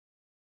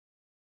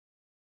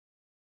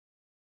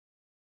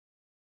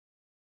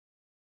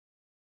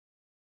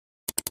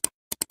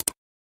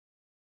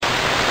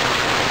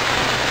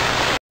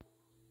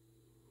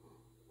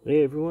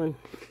Hey everyone,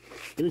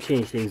 gonna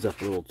change things up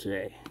a little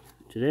today.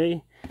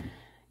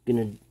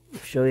 Gonna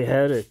show you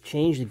how to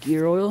change the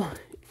gear oil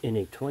in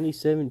a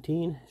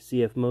 2017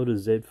 cfmoto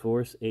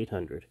zforce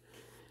 800.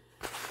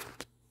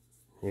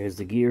 There's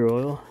the gear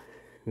oil.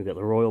 We've got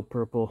the royal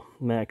purple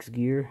max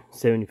gear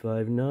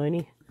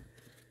 7590.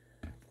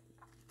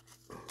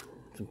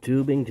 Some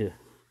tubing to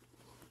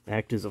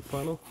act as a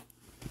funnel,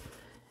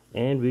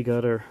 and we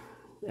got our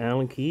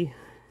Allen key.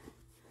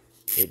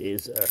 It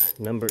is a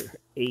number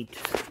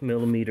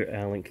 8mm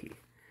Allen key.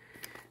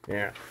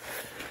 Now,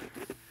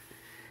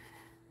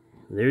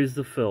 there's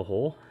the fill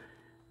hole,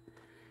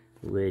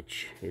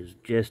 which is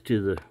just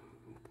to the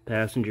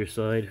passenger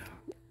side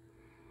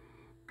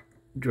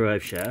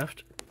drive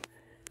shaft.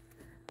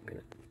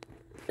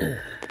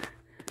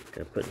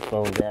 Gotta put the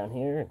phone down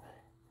here.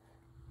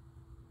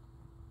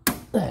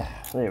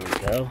 There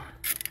we go.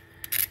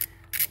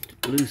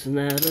 Loosen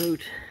that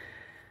out.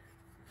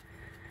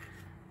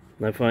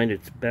 I find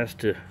it's best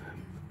to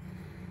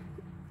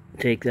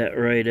take that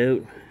right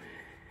out.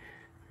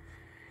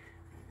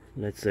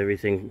 That's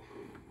everything.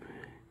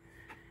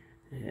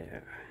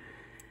 Yeah.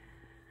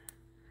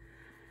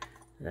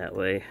 That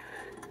way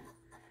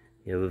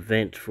you have a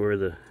vent for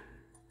to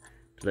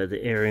let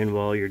the air in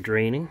while you're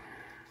draining.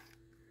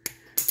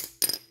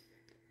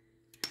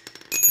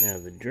 Now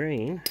the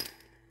drain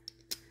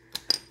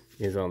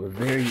is on the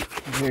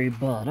very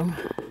bottom,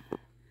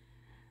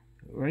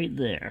 right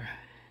there.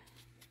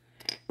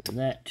 And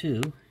that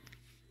too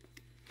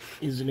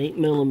is an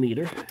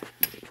 8mm.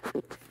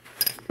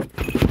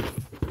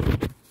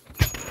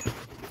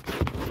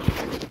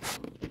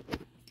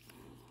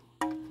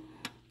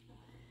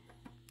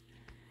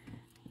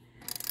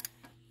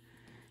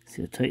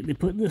 See how tight they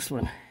put this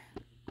one.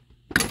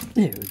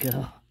 There we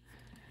go.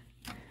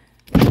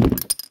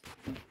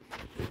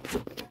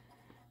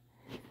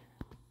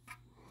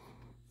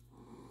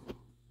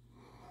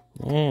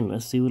 And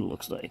let's see what it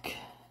looks like.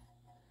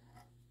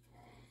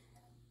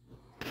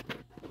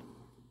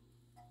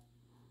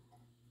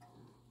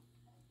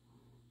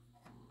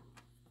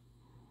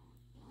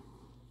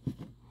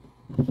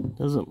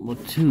 Doesn't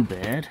look too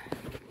bad.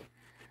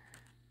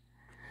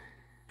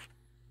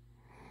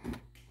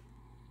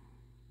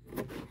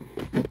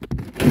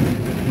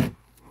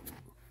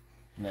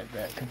 Let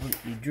that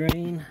completely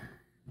drain.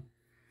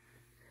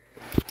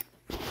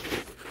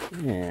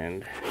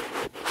 And I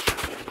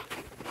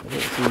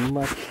don't see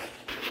much.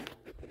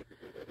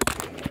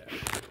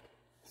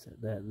 Set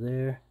that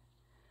there.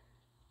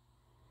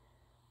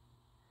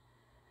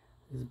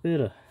 There's a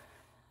bit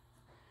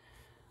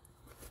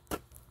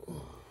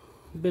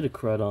of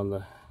crud on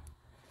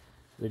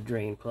the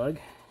drain plug.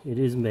 It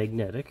is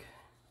magnetic,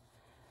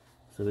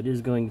 so it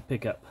is going to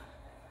pick up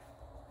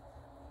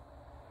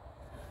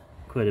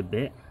quite a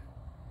bit.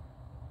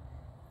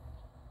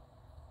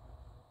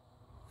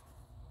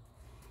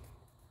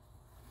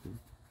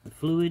 The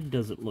fluid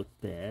doesn't look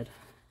bad.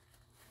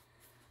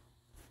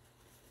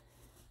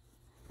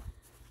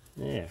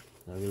 There,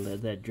 I'm going to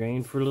let that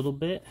drain for a little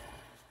bit,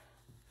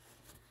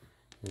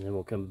 and then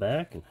we'll come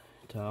back and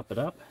top it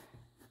up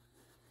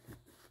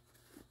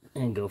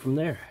and go from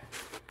there.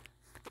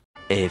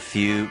 A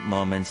few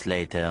moments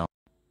later.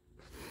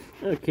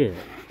 Okay,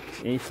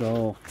 it's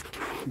all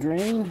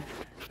drained.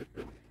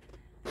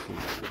 Put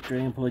the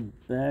drain plug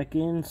back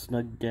in,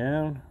 snugged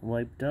down,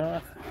 wiped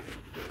off.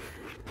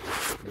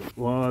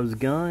 While I was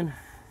gone,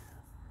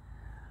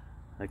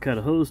 I cut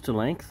a hose to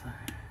length.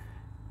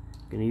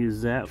 Gonna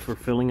use that for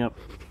filling up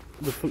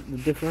the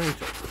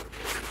differential.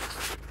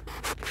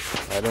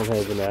 I don't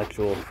have an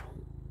actual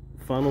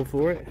funnel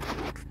for it,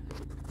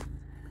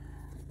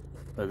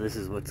 but this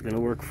is what's gonna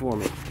work for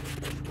me.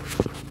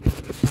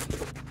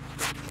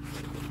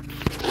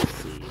 Let's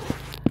see.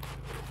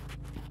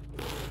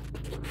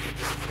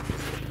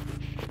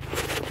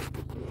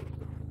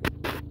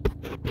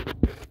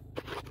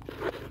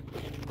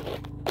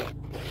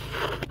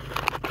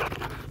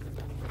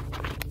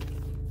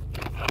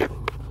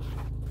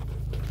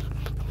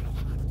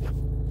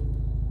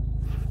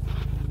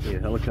 See a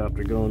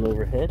helicopter going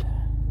overhead.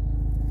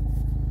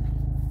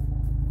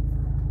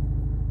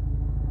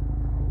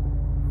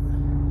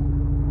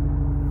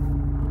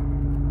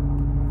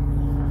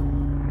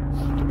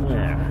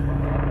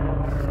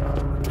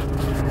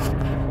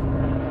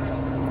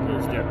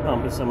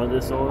 Pumping some of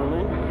this oil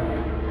in.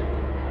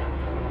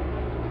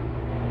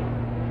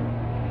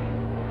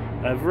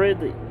 I've read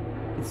that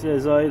it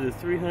says either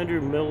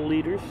 300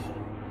 milliliters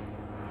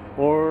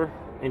or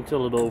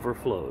until it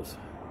overflows.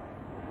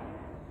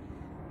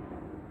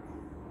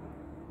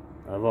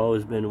 I've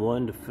always been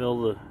one to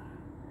fill the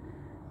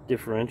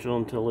differential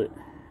until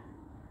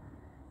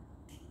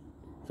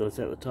it's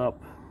at the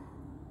top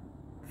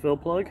fill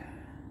plug.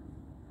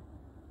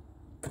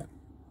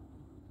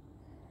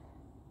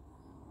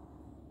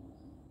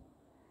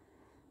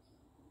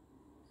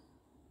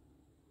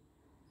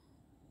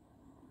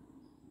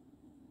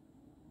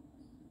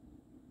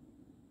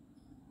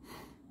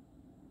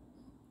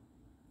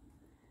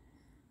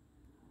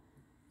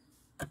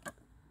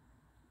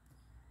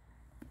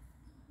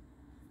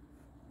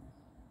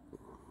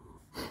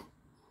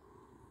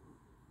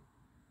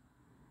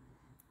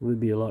 Would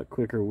be a lot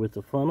quicker with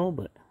the funnel,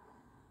 but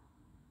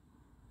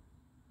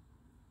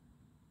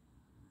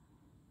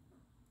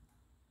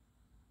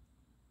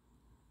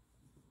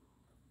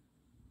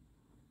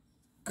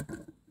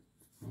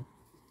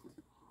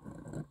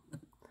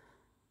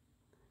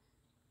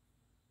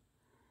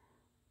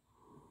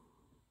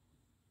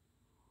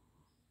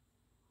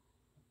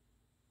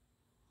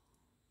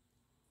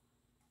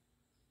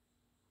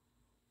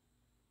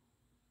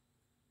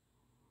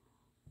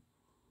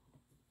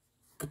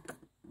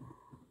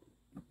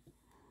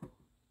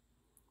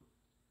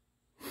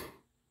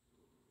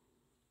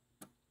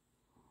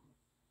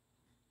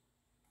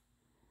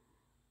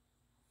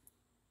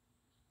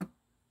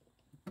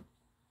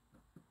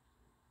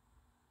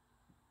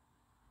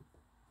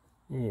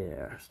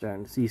yeah,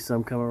 starting to see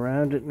some come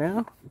around it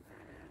now.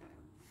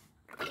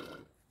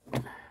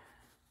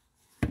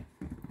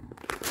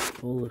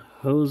 Pull the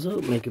hose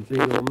out, make a big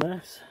old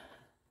mess.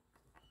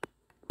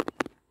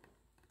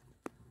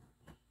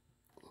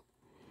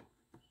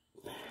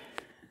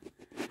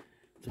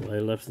 So I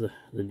left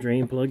the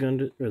drain plug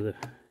under, or the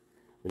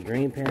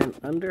drain pan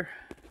under.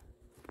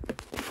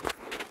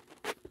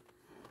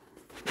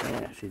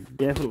 Yeah, she's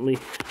definitely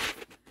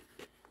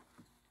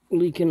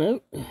leaking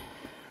out.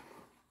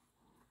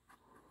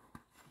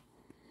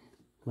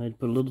 Might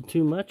put a little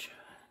too much,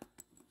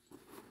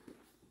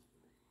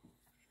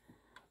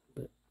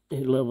 but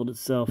it leveled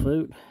itself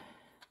out.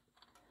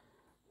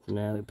 So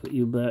now we put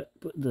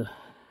the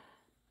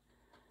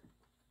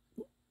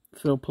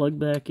fill plug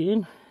back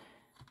in.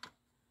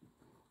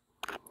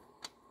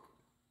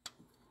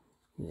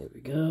 There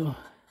we go.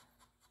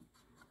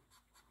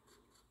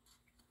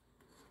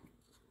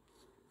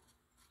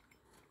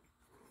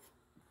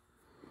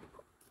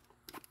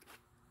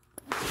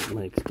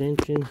 My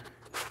extension.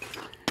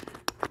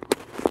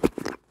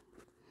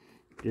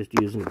 Just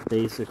using a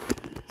basic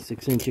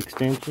 6-inch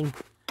extension.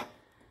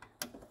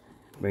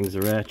 Brings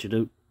the ratchet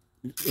out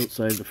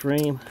outside the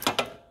frame.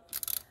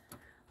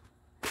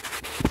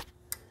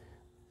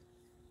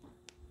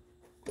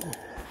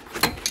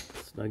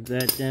 Snug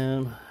that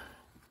down.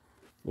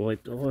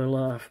 Wipe the oil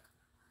off.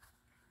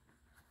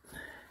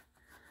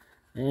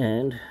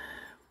 And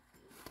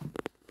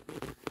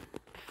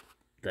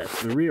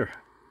that's the rear.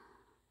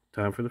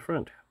 Time for the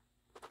front.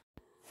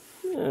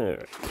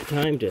 Alright,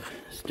 time to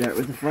start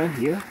with the front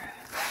here.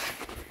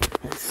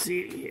 Let's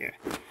see here.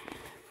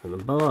 From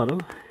the bottom,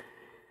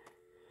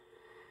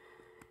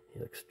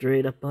 you look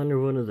straight up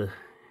under one of the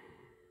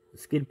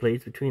skid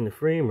plates between the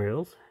frame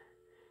rails,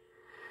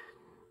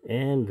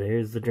 and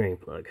there's the drain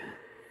plug.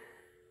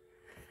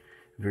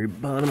 Very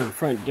bottom of the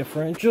front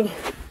differential.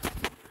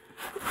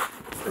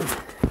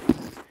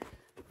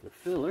 The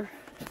filler.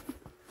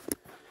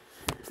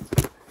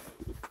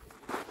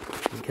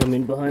 You come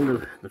in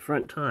behind the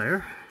front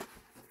tire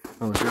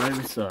on the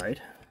driver's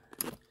side.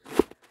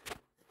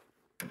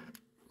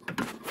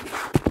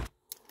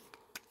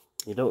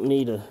 You don't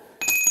need a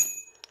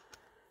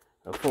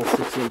full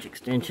 6-inch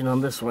extension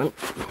on this one.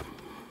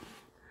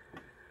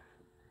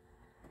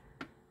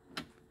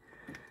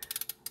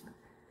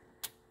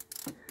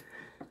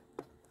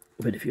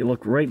 But if you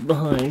look right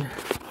behind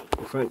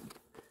the front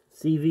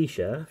CV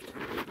shaft,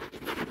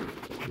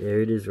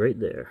 there it is right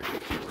there.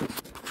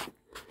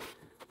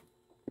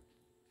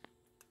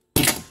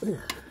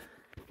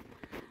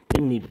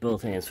 Didn't need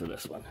both hands for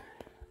this one.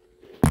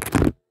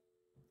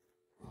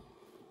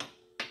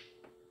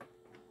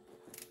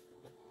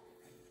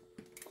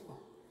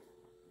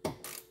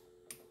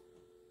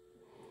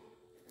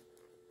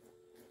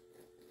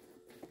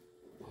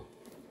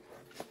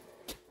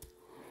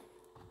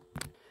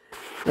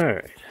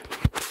 Alright,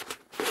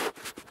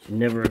 should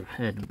never have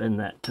had to bend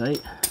that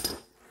tight,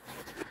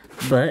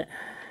 but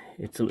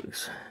it's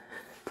loose.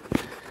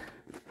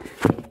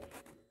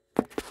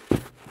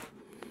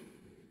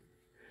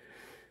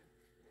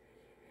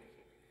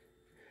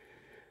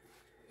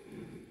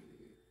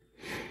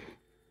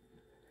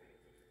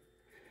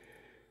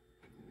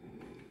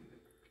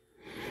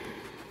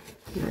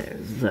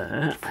 There's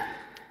that.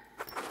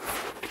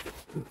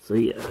 So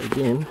yeah,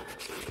 again,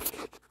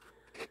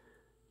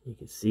 you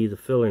can see the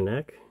filler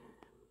neck.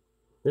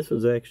 This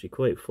was actually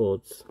quite full.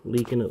 It's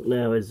leaking out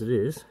now as it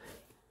is.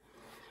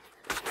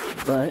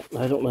 But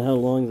I don't know how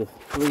long the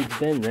fluid's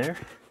been there.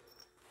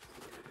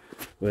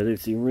 Whether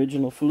it's the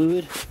original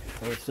fluid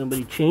or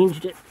somebody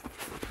changed it.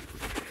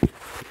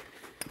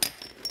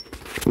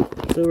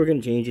 So we're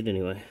going to change it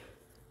anyway.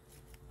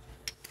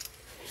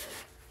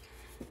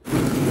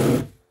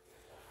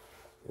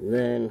 And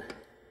then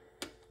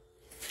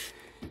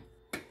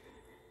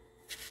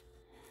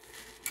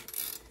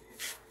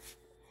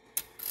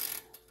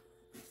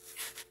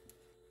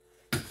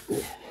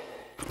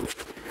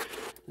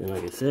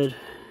like I said,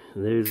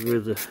 there's where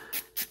the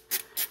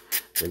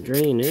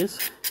drain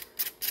is.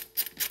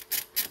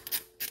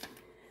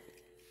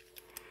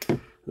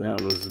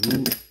 That was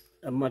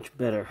a much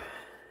better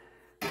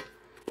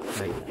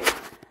right now.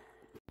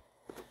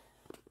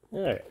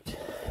 Alright,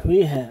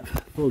 we have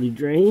fully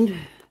drained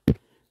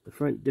the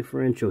front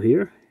differential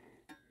here.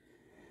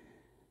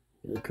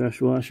 Got the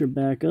crush washer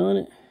back on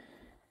it.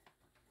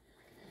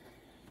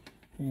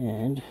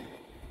 And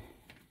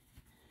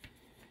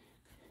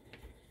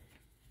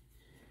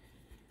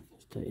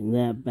let's tighten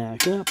that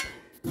back up.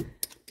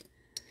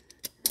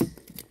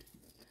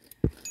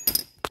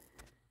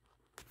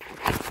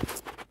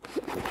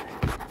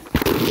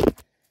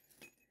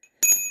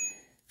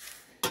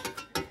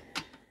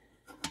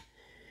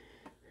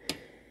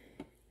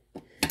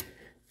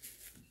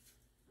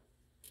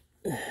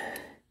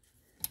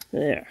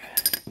 There.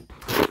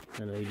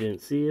 I know you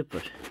didn't see it,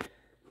 but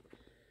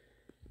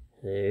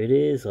there it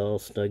is, all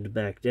snugged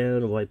back down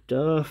and wiped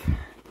off.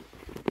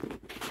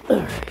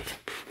 Alright.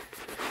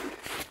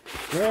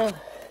 Now,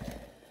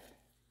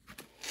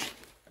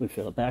 we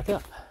fill it back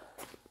up.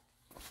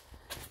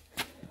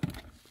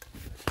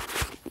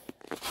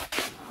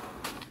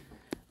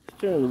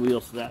 Turn the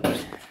wheels that way.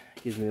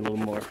 Gives me a little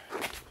more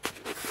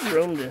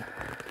room to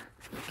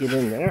get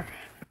in there.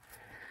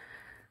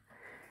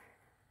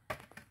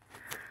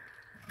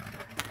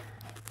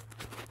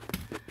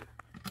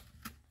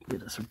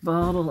 Get us a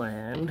bottle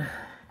and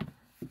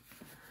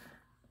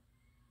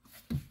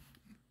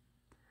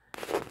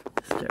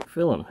start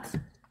filling.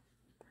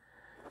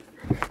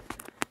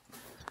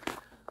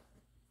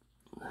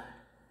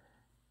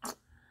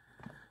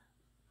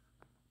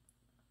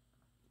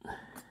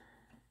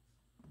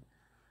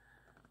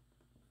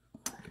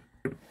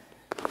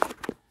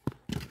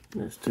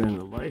 Let's turn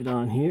the light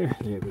on here.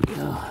 There we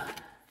go.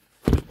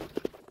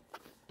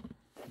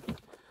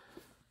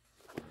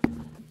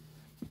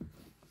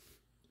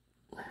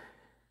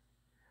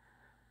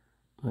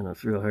 I know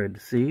it's real hard to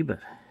see, but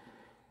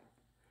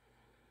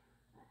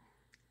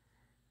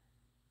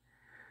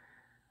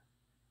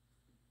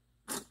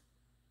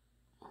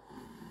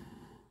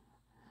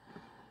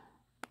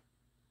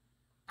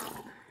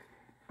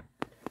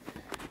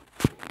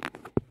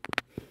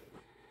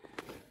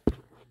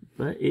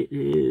it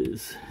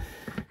is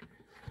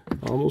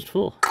almost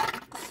full.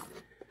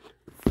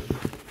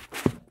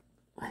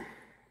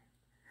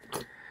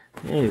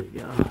 There we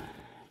go.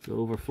 It's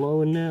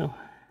overflowing now.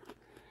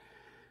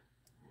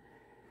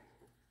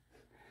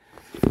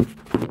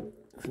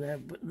 Now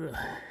put the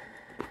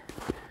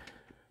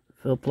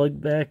fill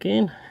plug back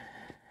in,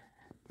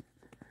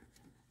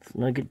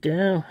 snug it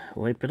down,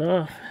 wipe it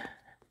off.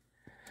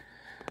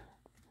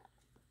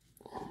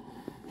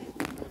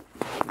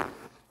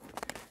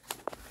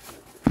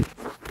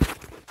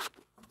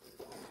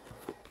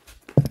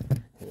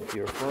 And if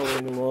you're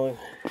following along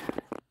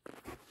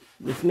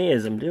with me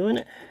as I'm doing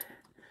it,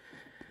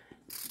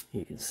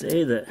 you can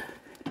say that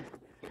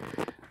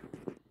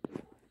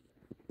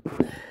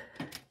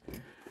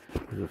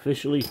you've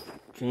officially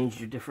changed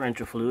your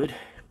differential fluid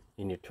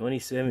in your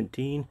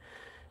 2017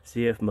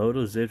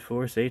 cfmoto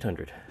zforce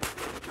 800.